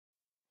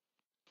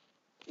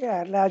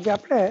એટલે આજે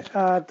આપણે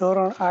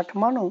ધોરણ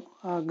 8માનું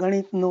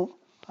ગણિતનું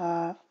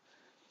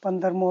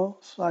 15મો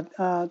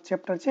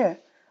ચેપ્ટર છે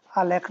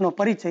આ લેખનો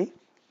પરિચય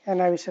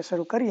એના વિશે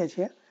શરૂ કરીએ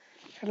છીએ.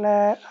 એટલે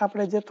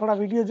આપણે જે થોડા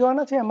વિડીયો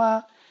જોવાના છે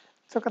એમાં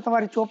જો કે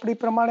તમારી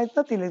ચોપડી પ્રમાણે જ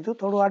નથી લીધું,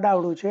 થોડું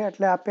આડાવડું છે.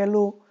 એટલે આ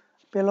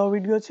પહેલો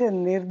વિડીયો છે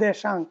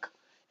નિર્દેશાંક,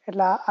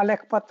 એટલે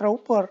આલેખપત્ર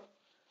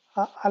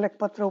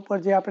ઉપર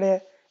જે આપણે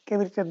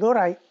કેવી રીતે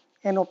દોરાય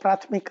એનો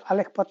પ્રાથમિક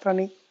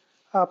આલેખપત્રની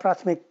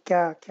પ્રાથમિક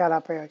ખ્યાલ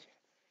આપ્યા છે.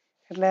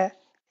 એટલે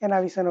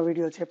એના વિશેનો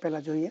વિડીયો છે,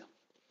 પહેલા જોઈએ.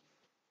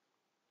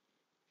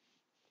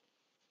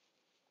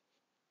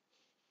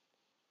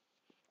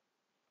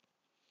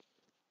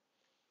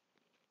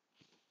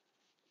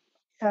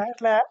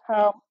 એટલે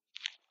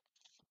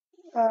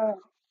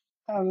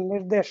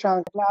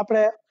નિર્દેશાંક એટલે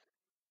આપણે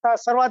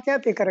શરૂઆત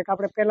ત્યાંથી કરે કે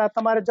આપણે પહેલા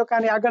તમારે જો કે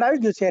આની આગળ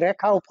આવી ગયું છે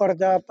રેખા ઉપર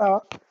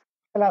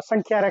પેલા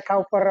સંખ્યા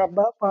રેખા ઉપર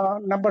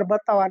નંબર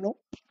બતાવવાનું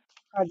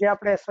જે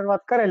આપણે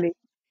શરૂઆત કરેલી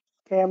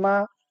કે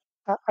એમાં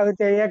આવી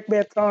રીતે 1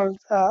 2 3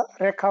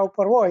 રેખા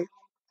ઉપર હોય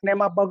અને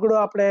એમાં બગડો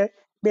આપણે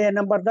 2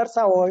 નંબર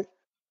દર્શાવવો હોય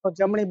તો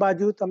જમણી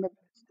બાજુ તમે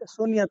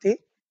 0 થી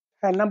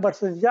નંબર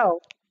સુધી જાઓ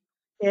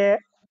એ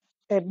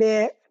 2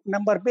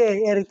 નંબર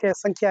 2 એ રીતે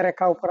સંખ્યા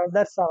રેખા ઉપર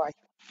દર્શાવાય.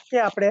 એ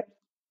આપણે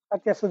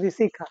અત્યાર સુધી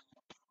શીખ્યા.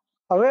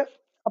 હવે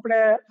આપણે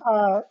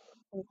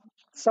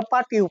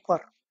સપાટી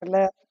ઉપર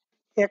એટલે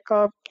એક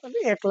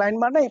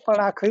લાઈનમાં નહીં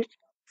પણ આખી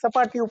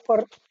સપાટી ઉપર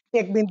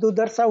એક બિંદુ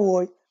દર્શાવવું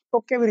હોય તો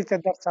કેવી રીતે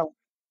દર્શાવવું?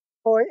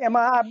 તો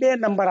એમાં આ 2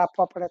 નંબર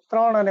આપવા પડે,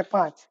 3 અને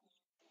 5.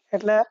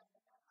 એટલે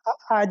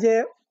આજે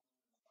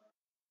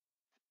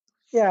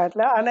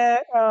એટલે આને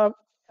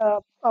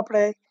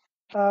આપણે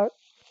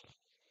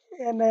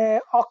એને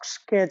અક્ષ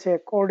કહે છે,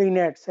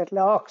 કોઓર્ડિનેટ્સ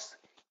એટલે અક્ષ.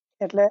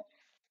 એટલે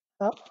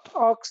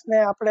અક્ષને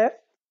આપણે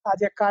આ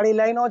જે કાળી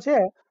લાઈનો છે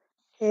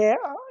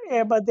એ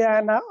બધા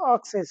એના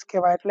અક્ષિસ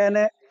કહેવાય. એટલે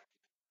એને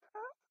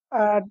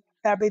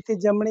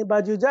ડાબીથી જમણી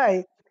બાજુ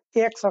જાય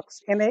એક્સ અક્ષ,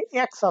 એને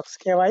એક્સ અક્ષ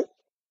કહેવાય.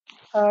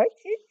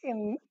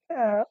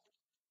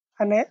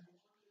 અને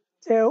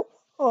જે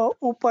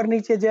ઉપર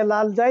નીચે જે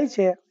લાલ જાય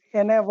છે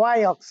એને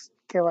વાય અક્ષ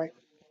કહેવાય,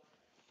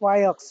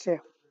 વાય અક્ષ છે.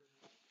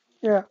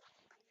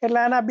 એટલે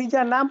આના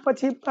બીજા નામ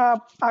પછી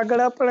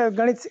આગળ આપણે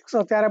ગણિત શીખશો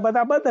ત્યારે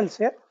બધા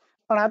બદલશે,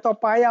 પણ આ તો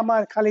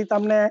પાયામાં ખાલી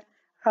તમને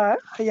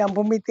અહીંયા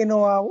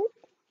ભૂમિતિનું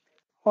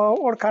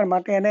ઓળખાણ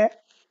માટે એને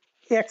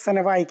એક્સ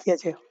અને વાય કહે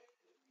છે.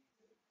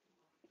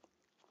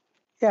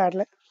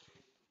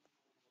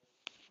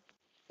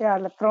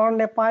 એટલે 3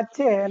 ને 5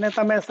 છે એને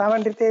તમે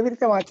સામાન્ય રીતે એવી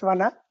રીતે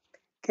વાંચવાના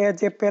કે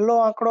જે પહેલો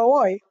આંકડો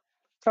હોય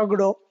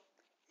ત્રગડો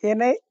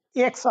એને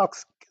એક્સ અક્ષ,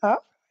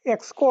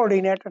 એક્સ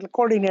કોઓર્ડિનેટ એટલે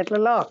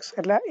અક્ષ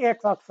એટલે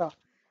એક્સ અક્ષ.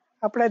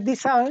 આપણે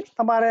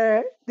તમારે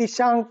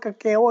દિશાંક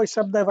કે એવો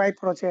શબ્દ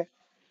વાપરો છે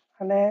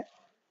અને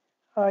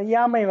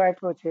યામય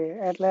વાપરો છે.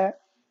 એટલે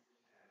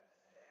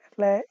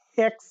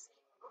એક્સ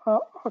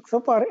અક્ષ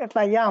ઉપર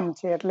એટલા યામ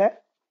છે. એટલે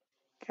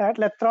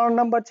 3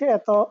 નંબર છે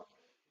તો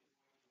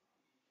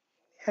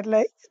એટલે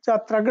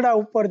ત્રગડા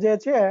ઉપર જે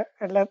છે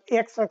એટલે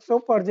એક્સ અક્ષ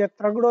ઉપર જે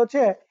ત્રગડો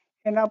છે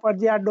એના પર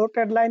જે આ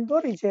ડોટેડ લાઈન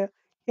દોરી છે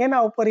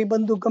એના ઉપર એ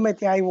બિંદુ ગમે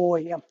ત્યાં આવ્યું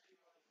હોય એમ.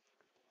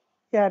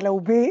 એટલે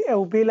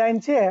ઊભી લાઈન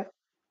છે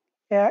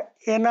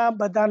એના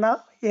બધાના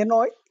એનો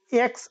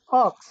એક્સ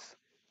અક્ષ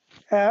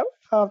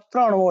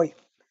 3 હોય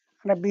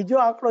અને બીજો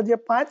આંકડો જે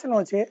 5નો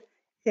છે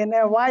એને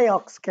વાય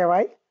અક્ષ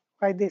કહેવાય,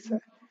 વાય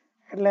દિશા.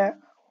 એટલે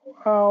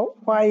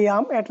વાય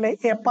આમ એટલે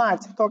એ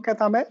 5 તો કે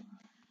તમે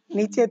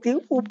નીચેથી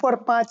ઉપર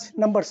 5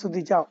 નંબર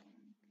સુધી જાઓ.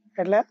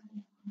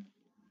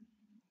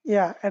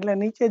 એટલે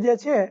નીચે જે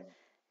છે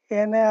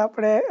એને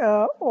આપણે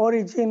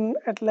ઓરિજિન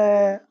એટલે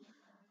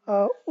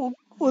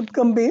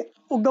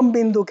ઉગમ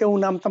બિંદુ કેવું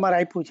નામ તમારે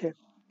આપ્યું છે.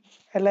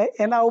 એટલે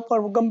એના ઉપર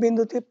ઉગમ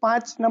બિંદુથી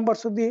 5 નંબર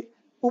સુધી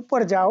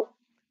ઉપર જાઓ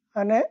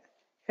અને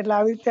એટલે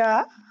આવી રીતે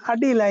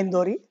આડી લાઈન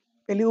દોરી,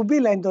 પેલી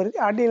ઊભી લાઈન દોરી,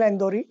 આડી લાઈન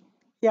દોરી.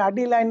 એ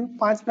આડી લાઈન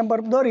 5 નંબર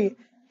દોરી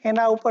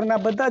એના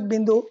ઉપરના બધા જ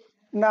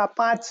બિંદુના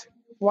 5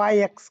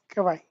 વાય એક્સ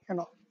કહેવાય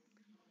એનો.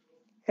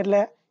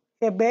 એટલે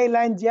એ 2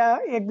 લાઈન જ્યાં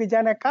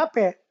એકબીજાને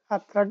કાપે આ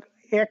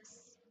એક્સ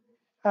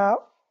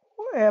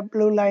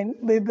બ્લુ લાઈન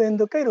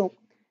બિંદુ કર્યું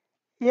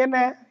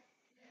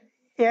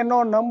એનો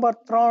નંબર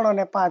 3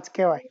 અને 5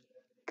 કહેવાય.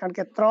 કારણ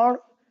કે 3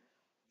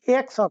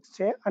 એક્સ અક્ષ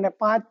છે અને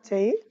 5 છે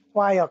એ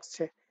વાય અક્ષ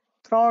છે.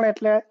 3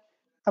 એટલે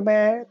તમે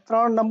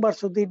 3 નંબર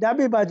સુધી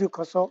ડાબી બાજુ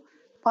ખસો,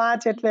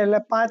 5 એટલે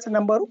 5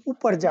 નંબર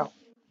ઉપર જાઓ.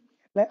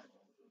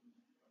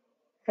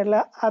 એટલે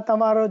આ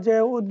તમારો જે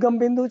ઉદ્ગમ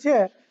બિંદુ છે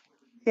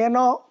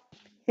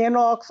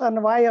એનો અક્ષ અને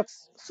વાય અક્ષ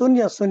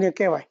 0 0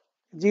 કહેવાય,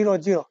 0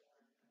 0.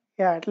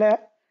 એટલે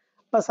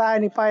બસ આ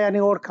એની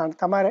પાયાની ઓળખાણ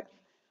તમારે.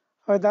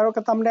 હવે ધારો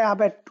કે તમને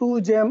આપે 2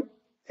 જેમ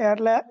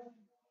એટલે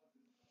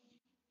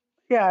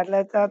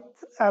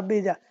આ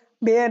બીજા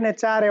 2 અને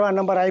 4 એવા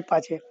નંબર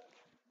આપ્યા છે.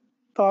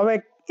 તો હવે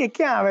એ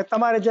ક્યાં આવે?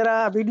 તમારે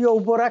જરા વિડીયો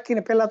ઊભો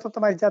રાખીને પહેલા તો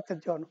તમારી જાતે જ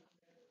જોવાનું.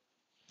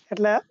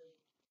 એટલે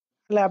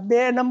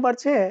 2 નંબર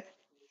છે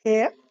એ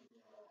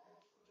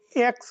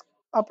એક્સ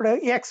આપણે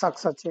એક્સ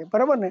અક્ષ છે,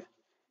 બરાબર ને?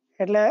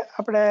 એટલે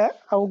આપણે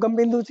આ ઉગમ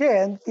બિંદુ છે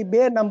એનાથી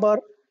 2 નંબર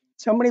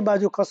જમણી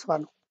બાજુ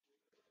ખસવાનું.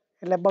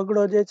 એટલે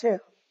બગડો જે છે,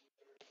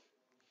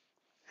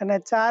 અને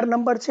 4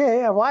 નંબર છે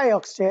એ વાય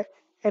અક્ષ છે,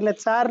 એટલે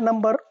 4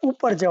 નંબર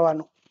ઉપર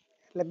જવાનું,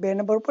 એટલે 2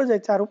 નંબર ઉપર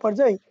જાય, 4 ઉપર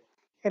જઈ,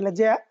 એટલે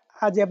જે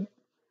આ જે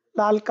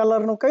લાલ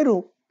કલરનું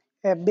કર્યું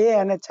એ 2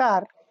 અને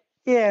 4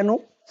 એ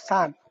એનું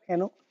સ્થાન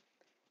એનું,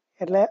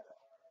 એટલે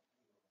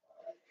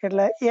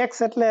એટલે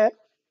એક્સ એટલે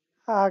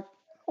આ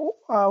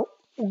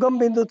ઉગમ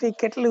બિંદુથી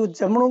કેટલું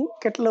જમણું,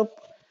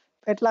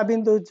 કેટલા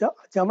બિંદુ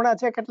જમણા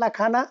છે, કેટલા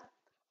ખાના,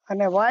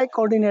 અને વાય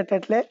કોર્ડિનેટ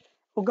એટલે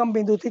ઉગમ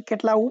બિંદુથી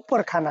કેટલા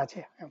ઉપર ખાના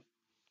છે એમ.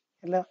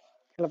 એટલે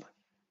એટલે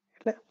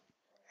એટલે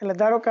એટલે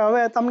ધારો કે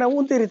હવે તમને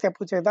ઊંધી રીતે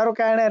પૂછે, ધારો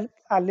કે એણે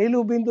આ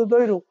લીલું બિંદુ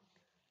દોર્યું,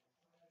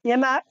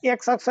 એના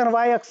એક્સ અક્ષ અને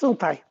વાય અક્ષ શું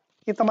થાય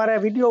એ તમારે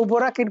વિડીયો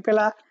ઊભો રાખીને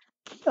પેલા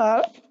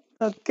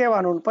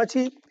કહેવાનું,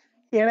 પછી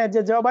એણે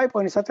જે જવાબ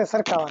આપ્યો એની સાથે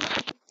સરખાવવાનો.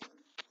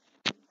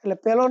 એટલે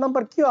પહેલો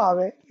નંબર કયો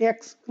આવે,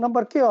 એક્સ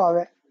નંબર કયો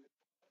આવે,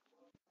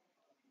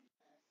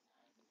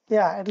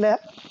 એટલે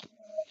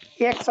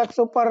એક્સ અક્ષ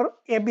ઉપર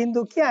એ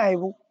બિંદુ ક્યાં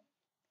આવ્યું,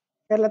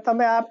 એટલે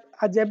તમે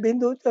આ જે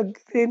બિંદુ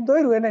ગ્રીન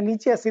દોર્યું એને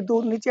નીચે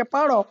સીધું નીચે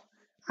પાડો,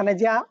 અને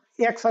જ્યાં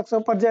એક્સ અક્ષ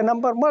ઉપર જે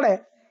નંબર મળે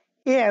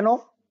એ એનો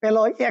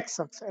પેલો એક્સ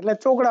અક્ષ, એટલે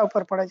ચોગડા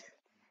ઉપર પડે છે,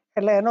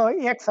 એટલે એનો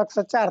એક્સ અક્ષ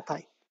 4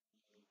 થાય.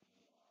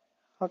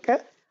 ઓકે,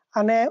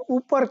 અને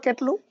ઉપર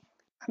કેટલું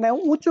અને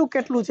ઊંચું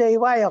કેટલું છે એ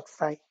વાય અક્ષ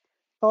થાય.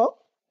 તો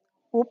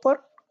ઉપર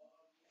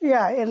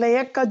એટલે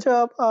એક જ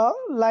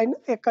લાઈન,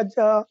 એક જ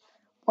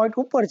પોઈન્ટ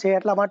ઉપર છે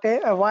એટલા માટે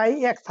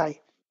વાય એક્સ થાય.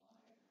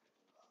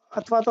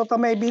 અથવા તો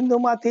તમે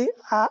બિંદુમાંથી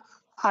આ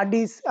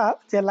આડી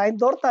જે લાઈન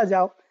દોરતા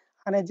જાઓ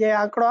અને જે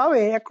આંકડો આવે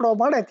એકડો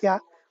મળે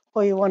ત્યાં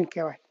તો એ 1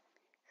 કહેવાય.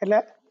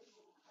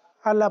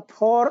 એટલે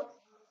ફોર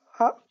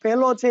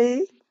પેલો છે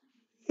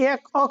એ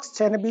એક અક્ષ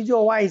છે અને બીજો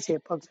વાય છે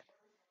પક્ષ.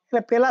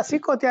 એટલે પેલા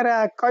શીખો ત્યારે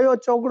કયો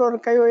ચોગડો ને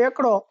કયો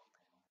એકડો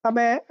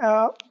તમે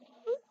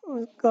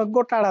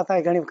ગોટાળા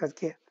થાય ઘણી વખત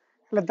કે.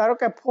 એટલે ધારો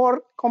કે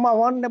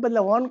 4,1 ને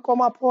બદલે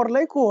 1,4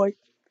 લખ્યું હોય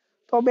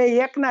તો બે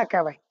એક ના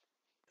કહેવાય.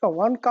 તો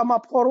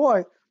 1,4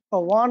 હોય તો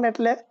 1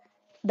 એટલે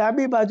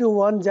ડાબી બાજુ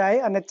 1 જાય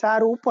અને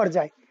 4 ઉપર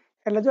જાય.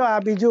 એટલે જો આ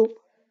બીજું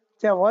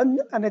જે 1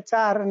 અને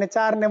 4 અને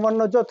 4 ને 1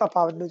 નો જો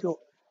તફાવત બીજો,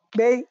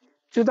 બે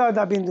જુદા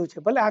જુદા બિંદુ છે,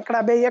 ભલે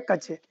આંકડા બે એક જ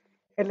છે.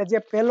 એટલે જે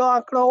પહેલો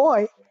આંકડો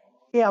હોય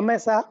એ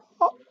હંમેશા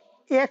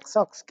એક્સ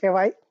અક્ષ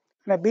કહેવાય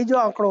અને બીજો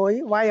આંકડો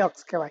હોય વાય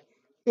અક્ષ કહેવાય.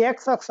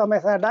 એક્સ અક્ષ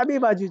હંમેશા ડાબી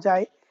બાજુ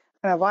જાય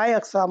અને વાય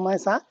અક્ષ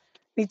હંમેશા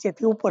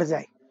નીચેથી ઉપર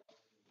જાય.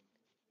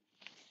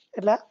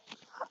 એટલે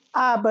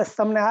આ બસ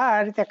તમને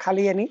આ રીતે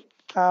ખાલી એની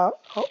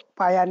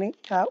પાયાની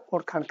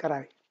ઓળખાણ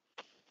કરાવી.